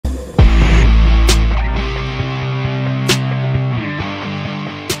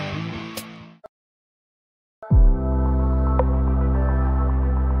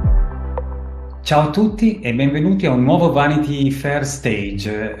Ciao a tutti e benvenuti a un nuovo Vanity Fair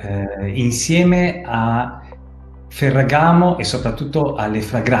Stage insieme a Ferragamo e soprattutto alle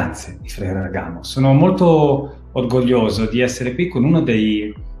fragranze di Ferragamo. Sono molto orgoglioso di essere qui con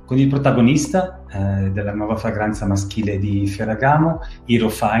con il protagonista della nuova fragranza maschile di Ferragamo, Hero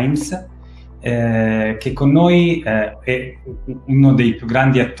Fiennes, che con noi è uno dei più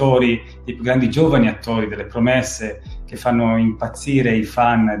grandi attori, dei più grandi giovani attori, delle promesse che fanno impazzire i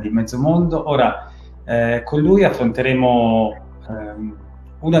fan di mezzo mondo. Ora, con lui affronteremo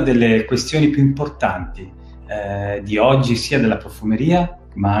una delle questioni più importanti di oggi, sia della profumeria,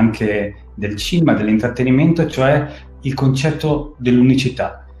 ma anche del cinema, dell'intrattenimento, cioè il concetto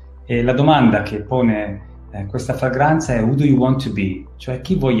dell'unicità. E la domanda che pone questa fragranza è "Who do you want to be?", cioè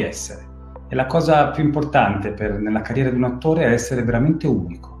chi vuoi essere? E la cosa più importante nella carriera di un attore è essere veramente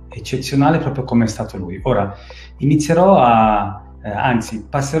unico, eccezionale proprio come è stato lui. Ora, anzi,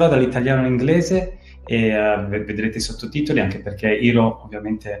 passerò dall'italiano all'inglese e vedrete i sottotitoli, anche perché Hiro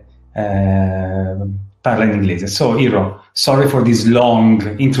ovviamente parla in inglese. So, Hiro, sorry for this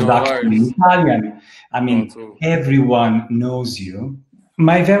long introduction in Italian. I mean, everyone knows you.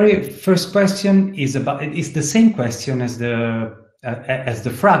 My very first question is the same question as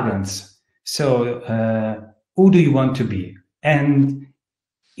the fragrance. So, who do you want to be? And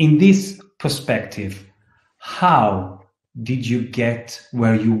in this perspective, how did you get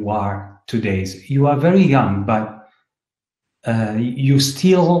where you are today? You are very young, but you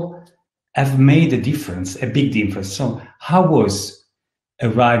still have made a difference, a big difference. So how was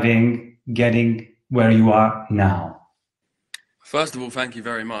getting where you are now? First of all, thank you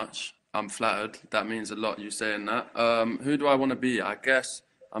very much. I'm flattered. That means a lot, you saying that. Who do I want to be? I guess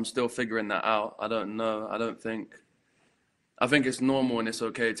I'm still figuring that out. I don't know. I think it's normal and it's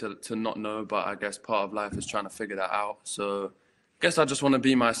okay to not know, but I guess part of life is trying to figure that out. So I guess I just want to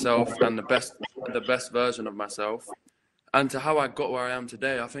be myself and the best version of myself. And to how I got where I am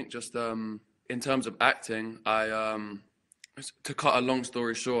today, I think just in terms of acting, to cut a long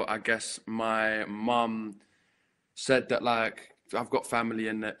story short, I guess my mum said that, like, I've got family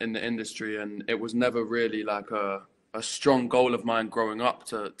in the industry, and it was never really like a strong goal of mine growing up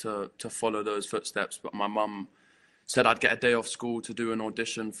to follow those footsteps. But my mum said I'd get a day off school to do an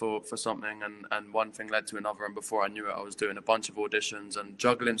audition for something, and one thing led to another, and before I knew it, I was doing a bunch of auditions and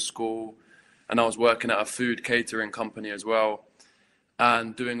juggling school, and I was working at a food catering company as well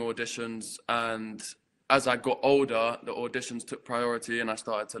and doing auditions. And as I got older, the auditions took priority, and I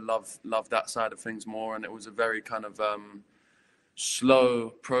started to love that side of things more. And it was a very kind of slow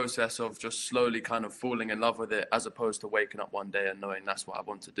process of just slowly kind of falling in love with it, as opposed to waking up one day and knowing that's what I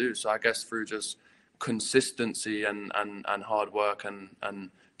want to do. So I guess through just consistency and hard work and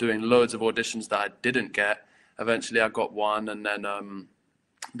doing loads of auditions that I didn't get, eventually I got one. And then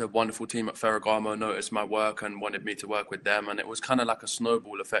the wonderful team at Ferragamo noticed my work and wanted me to work with them. And it was kind of like a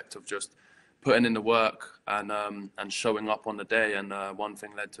snowball effect of just putting in the work and showing up on the day, and one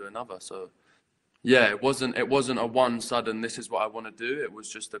thing led to another. So yeah, it wasn't a one sudden, this is what I want to do. It was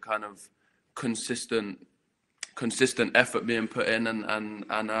just a kind of consistent effort being put in, and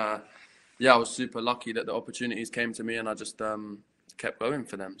yeah, I was super lucky that the opportunities came to me, and I just kept going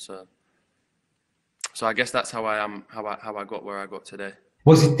for them. So I guess that's how I got where I got today.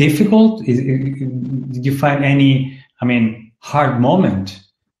 Was it difficult? Did you find any, hard moment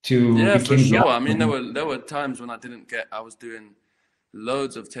to? Yeah, for sure. I mean, there were times when I was doing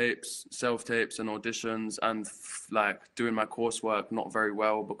loads of tapes, self-tapes and auditions, and like doing my coursework not very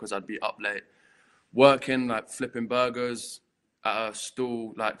well because I'd be up late working, like flipping burgers at a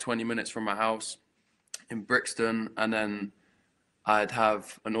stall like 20 minutes from my house in Brixton, and then I'd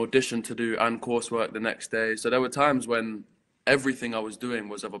have an audition to do and coursework the next day. So there were times when everything I was doing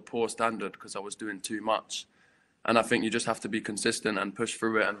was of a poor standard because I was doing too much. And I think you just have to be consistent and push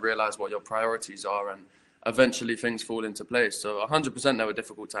through it and realize what your priorities are, and eventually things fall into place. So 100% there were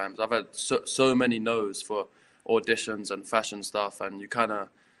difficult times. I've had so many no's for auditions and fashion stuff, and you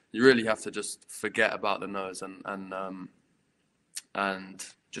really have to just forget about the no's and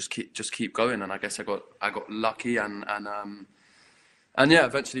just keep going. And I guess I got lucky, and yeah,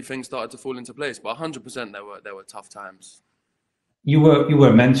 eventually things started to fall into place. But 100% there were tough times. You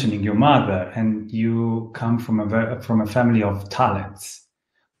were mentioning your mother, and you come from a family of talents.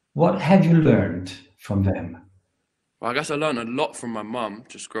 What have you learned from them? Well, I guess I learned a lot from my mum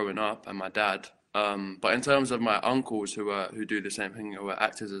just growing up, and my dad. But in terms of my uncles who do the same thing, who are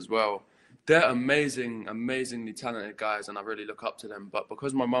actors as well, they're amazingly talented guys, and I really look up to them. But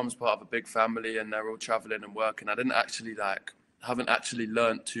because my mum's part of a big family and they're all traveling and working, I haven't actually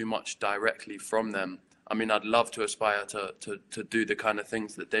learned too much directly from them. I mean, I'd love to aspire to do the kind of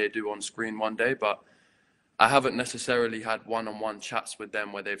things that they do on screen one day, but I haven't necessarily had one-on-one chats with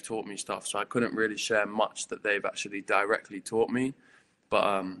them where they've taught me stuff, so I couldn't really share much that they've actually directly taught me.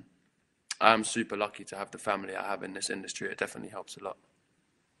 But I'm super lucky to have the family I have in this industry. It definitely helps a lot.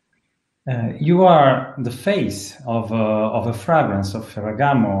 You are the face of a fragrance, of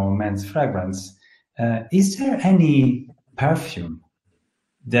Ferragamo men's fragrance. Is there any perfume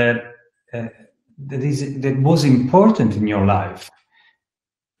that that was important in your life?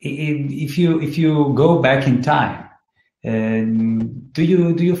 If you go back in time, do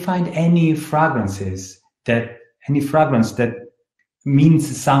you find any fragrance that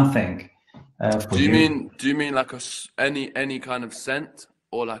means something for you? Do you mean like any kind of scent,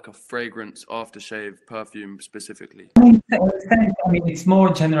 or like a fragrance aftershave perfume specifically? It's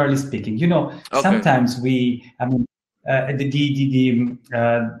more generally speaking. You know, Okay. sometimes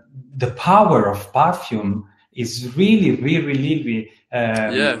the power of perfume is really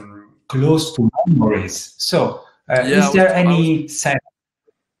Yeah. close to memories. So, Yeah, is there any sense?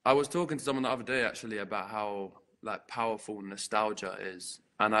 I was talking to someone the other day actually about how like powerful nostalgia is,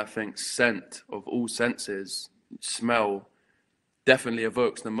 and I think scent of all senses, smell definitely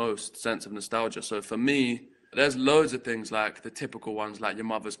evokes the most sense of nostalgia. So for me, there's loads of things like the typical ones, like your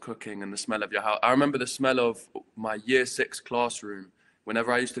mother's cooking and the smell of your house. I remember the smell of my year 6 classroom.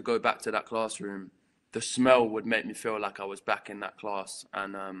 Whenever I used to go back to that classroom, the smell would make me feel like I was back in that class.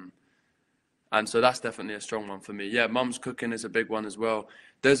 And so that's definitely a strong one for me. Yeah, mum's cooking is a big one as well.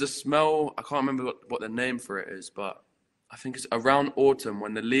 There's a smell, I can't remember what the name for it is, but I think it's around autumn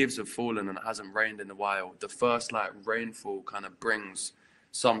when the leaves have fallen and it hasn't rained in a while. The first like rainfall kind of brings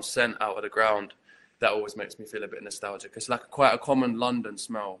some scent out of the ground. That always makes me feel a bit nostalgic. It's like quite a common London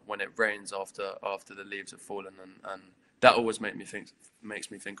smell when it rains after the leaves have fallen, and that always makes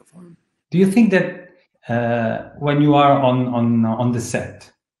me think of home. Do you think that when you are on the set,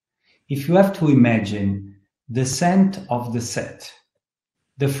 if you have to imagine the scent of the set,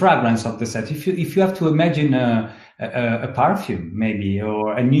 the fragrance of the set, if you have to imagine a perfume maybe,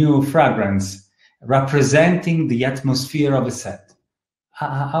 or a new fragrance representing the atmosphere of a set,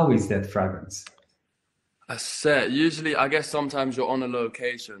 how is that fragrance? A set, usually, I guess sometimes you're on a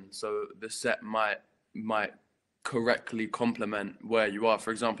location, so the set might correctly complement where you are.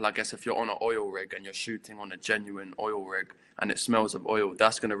 For example, I guess if you're on an oil rig and you're shooting on a genuine oil rig and it smells of oil,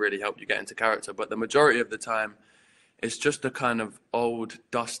 that's going to really help you get into character. But the majority of the time, it's just a kind of old,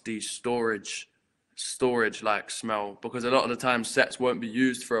 dusty storage-like smell, because a lot of the time sets won't be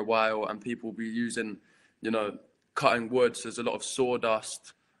used for a while and people will be using, cutting wood. So there's a lot of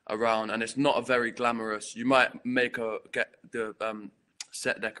sawdust around, and it's not a very glamorous. You might get the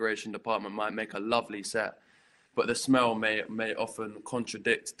set decoration department might make a lovely set, but the smell may often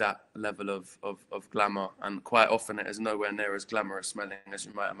contradict that level of glamour, and quite often it is nowhere near as glamorous smelling as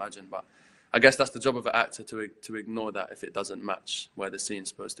you might imagine. But I guess that's the job of an actor, to ignore that if it doesn't match where the scene's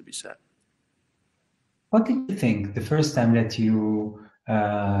supposed to be set. What did you think the first time that you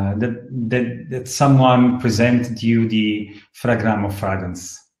that someone presented you the Ferragamo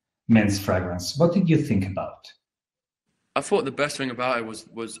fragrance, men's fragrance? What did you think about? I thought the best thing about it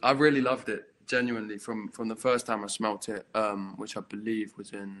was I really loved it, genuinely, from the first time I smelt it, which I believe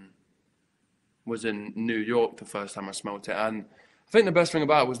was in New York the first time I smelt it. And I think the best thing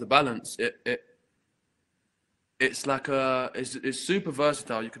about it was the balance. It's like it's super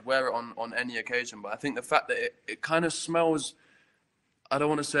versatile. You could wear it on any occasion, but I think the fact that it kind of smells, I don't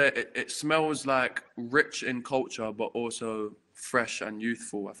want to say it smells like rich in culture, but also fresh and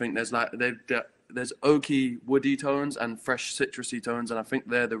youthful. I think there's oaky, woody tones and fresh citrusy tones, and I think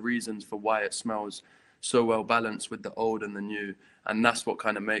they're the reasons for why it smells so well balanced with the old and the new, and that's what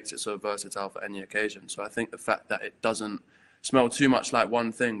kind of makes it so versatile for any occasion. So I think the fact that it doesn't smell too much like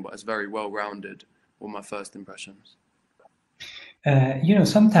one thing, but it's very well rounded, were my first impressions.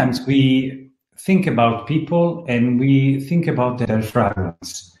 Sometimes we think about people and we think about their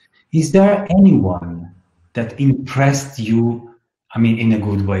fragrance. Is there anyone that impressed you? I mean, in a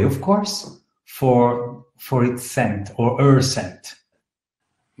good way, of course, for its scent or her scent.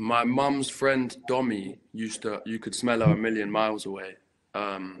 My mum's friend Domi you could smell her a million miles away.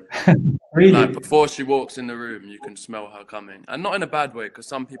 Really? Like before she walks in the room, you can smell her coming, and not in a bad way, because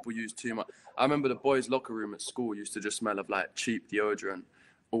some people use too much. I remember the boys' locker room at school used to just smell of like cheap deodorant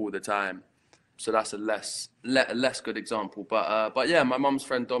all the time, so that's a less good example. But yeah, my mum's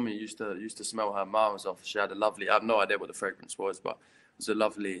friend Domi used to smell her miles off. She had a lovely, I have no idea what the fragrance was, but it was a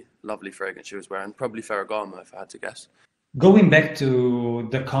lovely fragrance she was wearing, probably Ferragamo if I had to guess. Going back to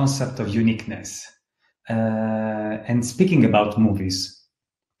the concept of uniqueness, and speaking about movies,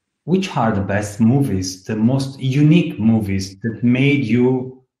 which are the best movies, the most unique movies that made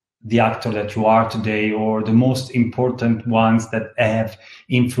you the actor that you are today, or the most important ones that have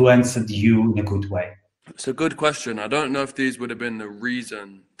influenced you in a good way? It's a good question. I don't know if these would have been the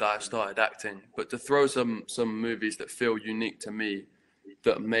reason that I started acting, but to throw some movies that feel unique to me,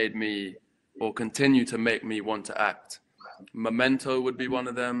 that made me or continue to make me want to act. Memento would be one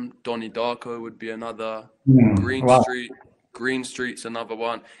of them. Donnie Darko would be another. Green Wow. Street, Green Street's another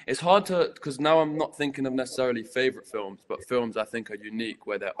one. It's hard to, because now I'm not thinking of necessarily favorite films, but films I think are unique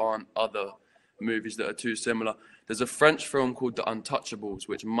where there aren't other movies that are too similar. There's a French film called The Untouchables,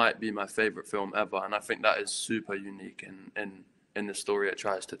 which might be my favorite film ever, and I think that is super unique in the story it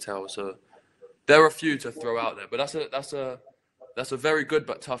tries to tell. So there are a few to throw out there, but that's a very good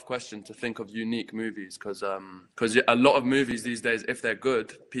but tough question to think of unique movies, because a lot of movies these days, if they're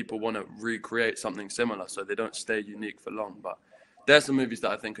good, people want to recreate something similar, so they don't stay unique for long. But there's some movies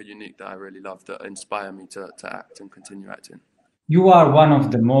that I think are unique that I really love, that inspire me to act and continue acting. You are one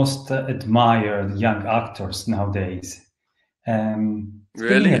of the most admired young actors nowadays. Speaking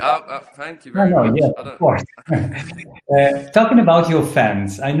Really? about, Thank you no, very no, much. yes, I of don't. course. Talking about your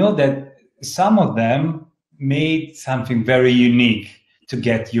fans, I know that some of them made something very unique to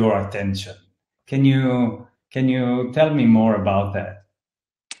get your attention. Can you tell me more about that?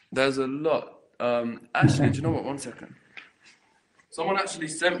 There's a lot. Actually, do you know what? One second. Someone actually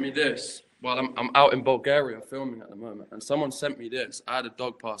sent me this while I'm out in Bulgaria filming at the moment, and someone sent me this. I had a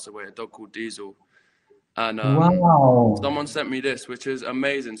dog pass away, a dog called Diesel, and Wow. someone sent me this, which is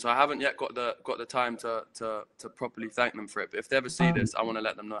amazing. So I haven't yet got the time to properly thank them for it. But if they ever see this, I want to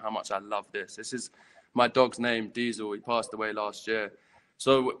let them know how much I love this. This is my dog's name, Diesel. He passed away last year.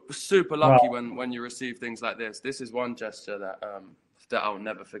 So super lucky Wow. when you receive things like this. This is one gesture that I'll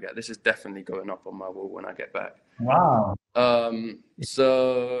never forget. This is definitely going up on my wall when I get back. Wow.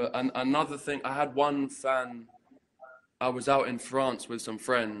 So and another thing, I had one fan. I was out in France with some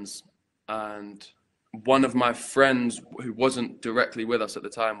friends, and one of my friends who wasn't directly with us at the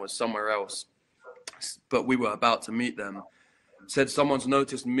time was somewhere else, but we were about to meet them. Said someone's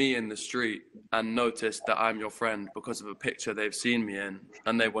noticed me in the street and noticed that I'm your friend because of a picture they've seen me in,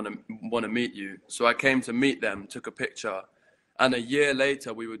 and they want to meet you. So I came to meet them, took a picture, and a year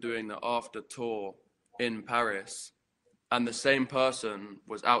later we were doing the after tour in Paris, and the same person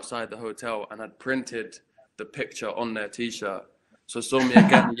was outside the hotel and had printed the picture on their t-shirt. So saw me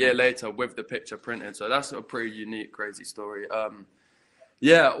again a year later with the picture printed. So that's a pretty unique, crazy story.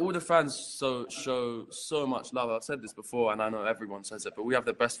 Yeah, all the fans show so much love. I've said this before, and I know everyone says it, but we have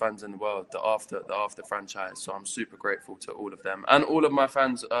the best fans in the world, the After franchise. So I'm super grateful to all of them, and all of my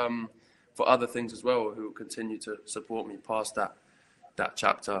fans for other things as well, who continue to support me past that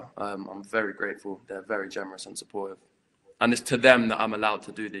chapter. I'm very grateful. They're very generous and supportive, and it's to them that I'm allowed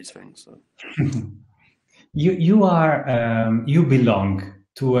to do these things. So. You belong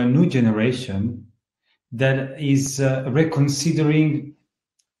to a new generation that is reconsidering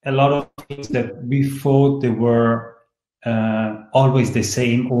a lot of things that we thought they were always the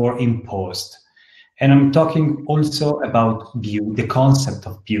same or imposed. And I'm talking also about beauty, the concept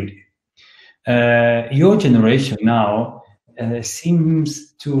of beauty. Your generation now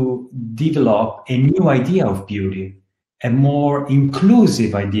seems to develop a new idea of beauty, a more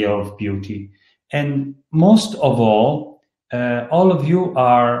inclusive idea of beauty. And most of all of you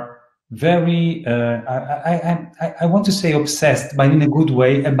are very, I want to say obsessed, but in a good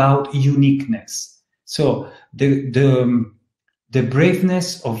way, about uniqueness. So the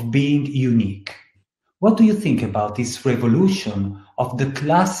braveness of being unique. What do you think about this revolution of the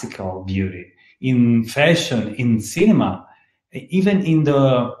classical beauty in fashion, in cinema, even in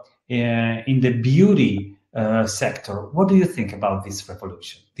the beauty sector? What do you think about this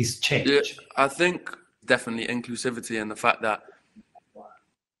revolution, this change? Yeah, I think definitely inclusivity, and the fact that,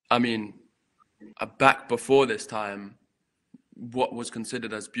 I mean, back before this time, what was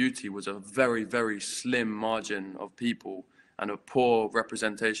considered as beauty was a very, very slim margin of people and a poor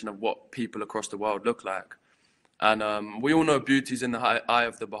representation of what people across the world look like. And we all know beauty's in the eye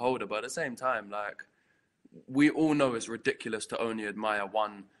of the beholder, but at the same time, like, we all know it's ridiculous to only admire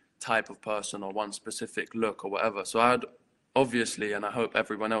one type of person or one specific look or whatever. So I'd obviously, and I hope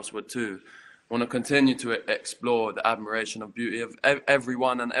everyone else would too, want to continue to explore the admiration of beauty of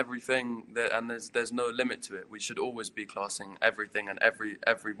everyone and everything, and there's no limit to it. We should always be classing everything and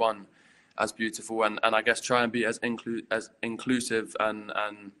everyone as beautiful, and I guess try and be as inclusive and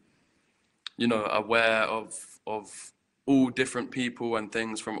aware of all different people and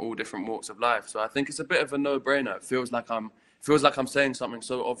things from all different walks of life. So I think it's a bit of a no-brainer. It feels like I'm saying something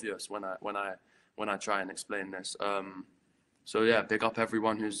so obvious when I try and explain this. So yeah, big up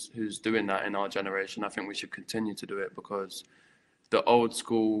everyone who's doing that in our generation. I think we should continue to do it because the old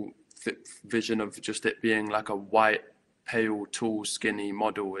school vision of just it being like a white, pale, tall, skinny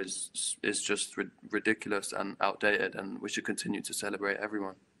model is just ridiculous and outdated, and we should continue to celebrate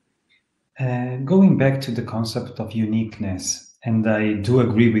everyone. Going back to the concept of uniqueness, and I do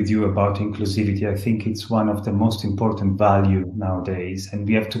agree with you about inclusivity. I think it's one of the most important value nowadays, and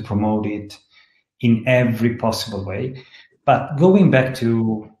we have to promote it in every possible way. But going back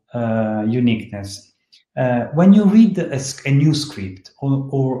to uniqueness, when you read a new script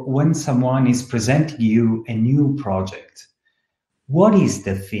or when someone is presenting you a new project, what is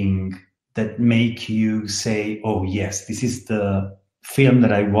the thing that make you say, oh yes, this is the film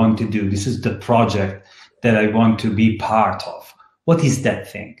that I want to do, this is the project that I want to be part of? What is that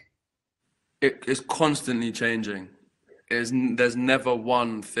thing? It is constantly changing. There's never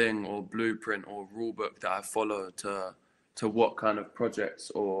one thing or blueprint or rule book that I follow to what kind of projects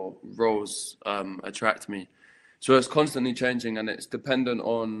or roles attract me. So it's constantly changing, and it's dependent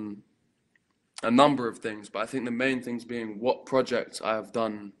on a number of things. But I think the main things being what projects I have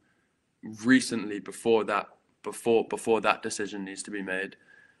done recently before that decision needs to be made,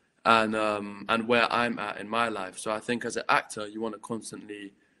 and where I'm at in my life. So I think as an actor, you want to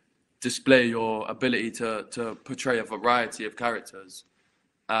constantly display your ability to portray a variety of characters.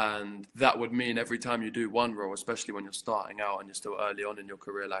 And that would mean every time you do one role, especially when you're starting out and you're still early on in your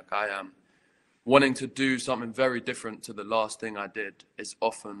career like I am, wanting to do something very different to the last thing I did is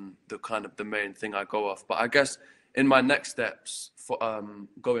often the main thing I go off. But I guess in my next steps for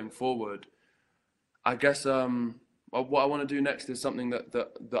going forward, I guess what I want to do next is something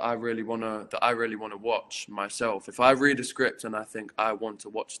that I really want to watch myself. If I read a script and I think I want to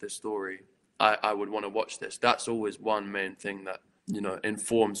watch this story, I would want to watch this. That's always one main thing that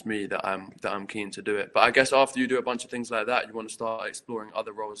informs me that I'm keen to do it. But I guess after you do a bunch of things like that, you want to start exploring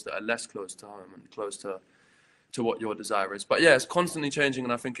other roles that are less close to home and close to what your desire is. But yeah, it's constantly changing,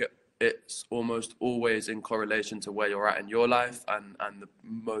 and I think it's almost always in correlation to where you're at in your life and the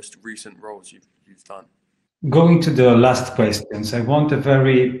most recent roles you've done. Going to the last questions, I want a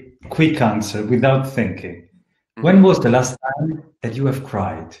very quick answer without thinking. When was the last time that you have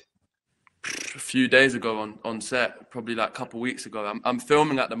cried? A few days ago on set, probably like a couple of weeks ago. I'm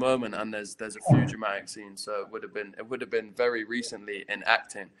filming at the moment, and there's a few dramatic scenes, so it would have been very recently in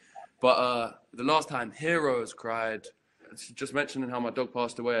acting. But the last time Heroes cried, just mentioning how my dog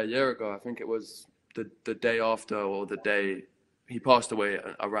passed away a year ago. I think it was the day after, or the day he passed away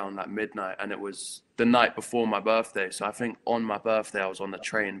around like midnight, and it was the night before my birthday. So I think on my birthday I was on the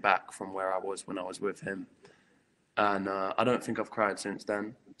train back from where I was when I was with him, and I don't think I've cried since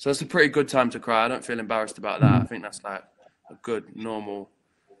then. So it's a pretty good time to cry. I don't feel embarrassed about that. I think that's like a good normal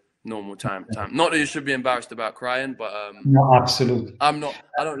time. Not that you should be embarrassed about crying, but no, absolutely. I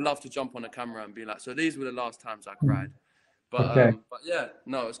don't love to jump on a camera and be like, so these were the last times I cried. But okay. But yeah,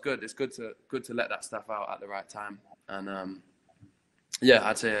 no, it's good. It's good to let that stuff out at the right time. And yeah,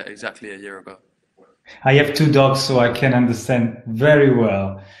 I'd say exactly a year ago. I have 2 dogs, so I can understand very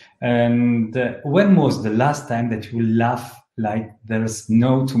well. And when was the last time that you laughed like there's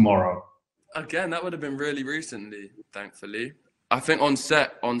no tomorrow? Again, that would have been really recently, thankfully. I think on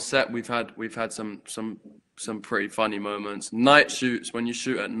set we've had some pretty funny moments. Night shoots, when you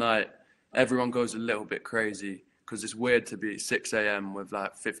shoot at night, everyone goes a little bit crazy because it's weird to be 6 a.m. with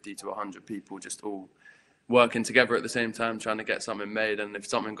like 50 to 100 people just all working together at the same time trying to get something made, and if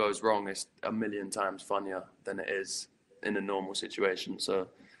something goes wrong, it's a million times funnier than it is in a normal situation. So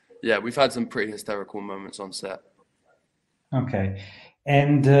yeah, we've had some pretty hysterical moments on set. Okay.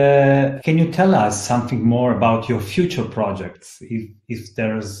 And can you tell us something more about your future projects, if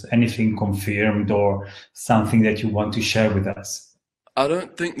there's anything confirmed or something that you want to share with us? I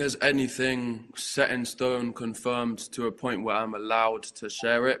don't think there's anything set in stone, confirmed to a point where I'm allowed to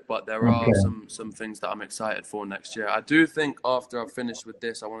share it, but there are some things that I'm excited for next year. I do think after I've finished with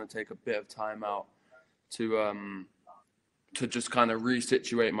this, I want to take a bit of time out to just kind of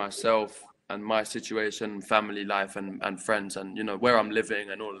resituate myself and my situation, family life and friends, and where I'm living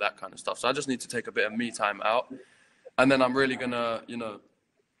and all of that kind of stuff. So I just need to take a bit of me time out, and then I'm really gonna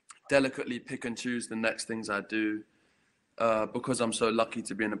delicately pick and choose the next things I do. Because I'm so lucky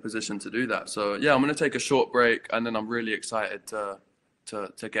to be in a position to do that. So yeah, I'm going to take a short break, and then I'm really excited to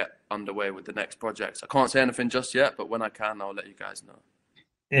get underway with the next projects. I can't say anything just yet, but when I can, I'll let you guys know.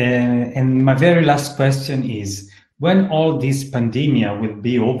 And my very last question is, when all this pandemia will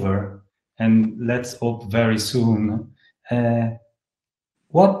be over, and let's hope very soon,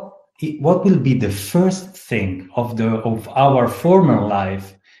 what will be the first thing of our former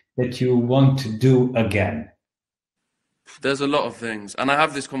life that you want to do again? There's a lot of things, and I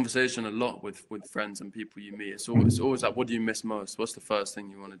have this conversation a lot with friends and people you meet. It's always like, what do you miss most? What's the first thing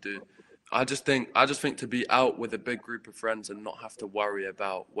you want to do? I just think to be out with a big group of friends and not have to worry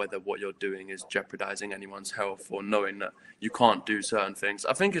about whether what you're doing is jeopardizing anyone's health or knowing that you can't do certain things.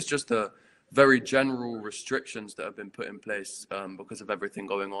 I think it's just the very general restrictions that have been put in place because of everything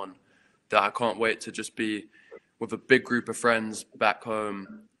going on, that I can't wait to just be with a big group of friends back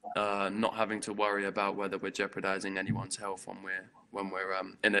home, not having to worry about whether we're jeopardizing anyone's health when we're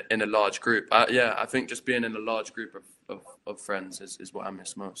in a large group. Yeah, I think just being in a large group of friends is what I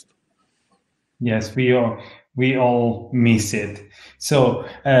miss most. Yes, we all miss it. So,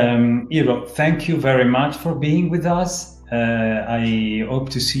 Hero, thank you very much for being with us. I hope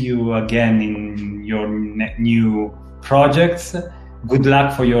to see you again in your new projects. Good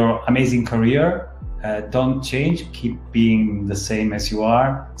luck for your amazing career. Don't change. Keep being the same as you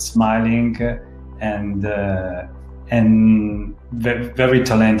are, smiling and very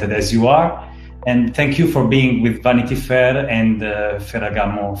talented as you are. And thank you for being with Vanity Fair and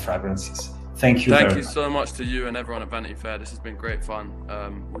Ferragamo Fragrances. Thank you. Thank you so much to you and everyone at Vanity Fair. This has been great fun.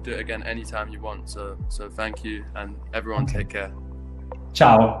 We'll do it again anytime you want. So thank you, and everyone take care.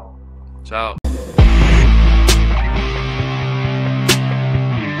 Ciao. Ciao.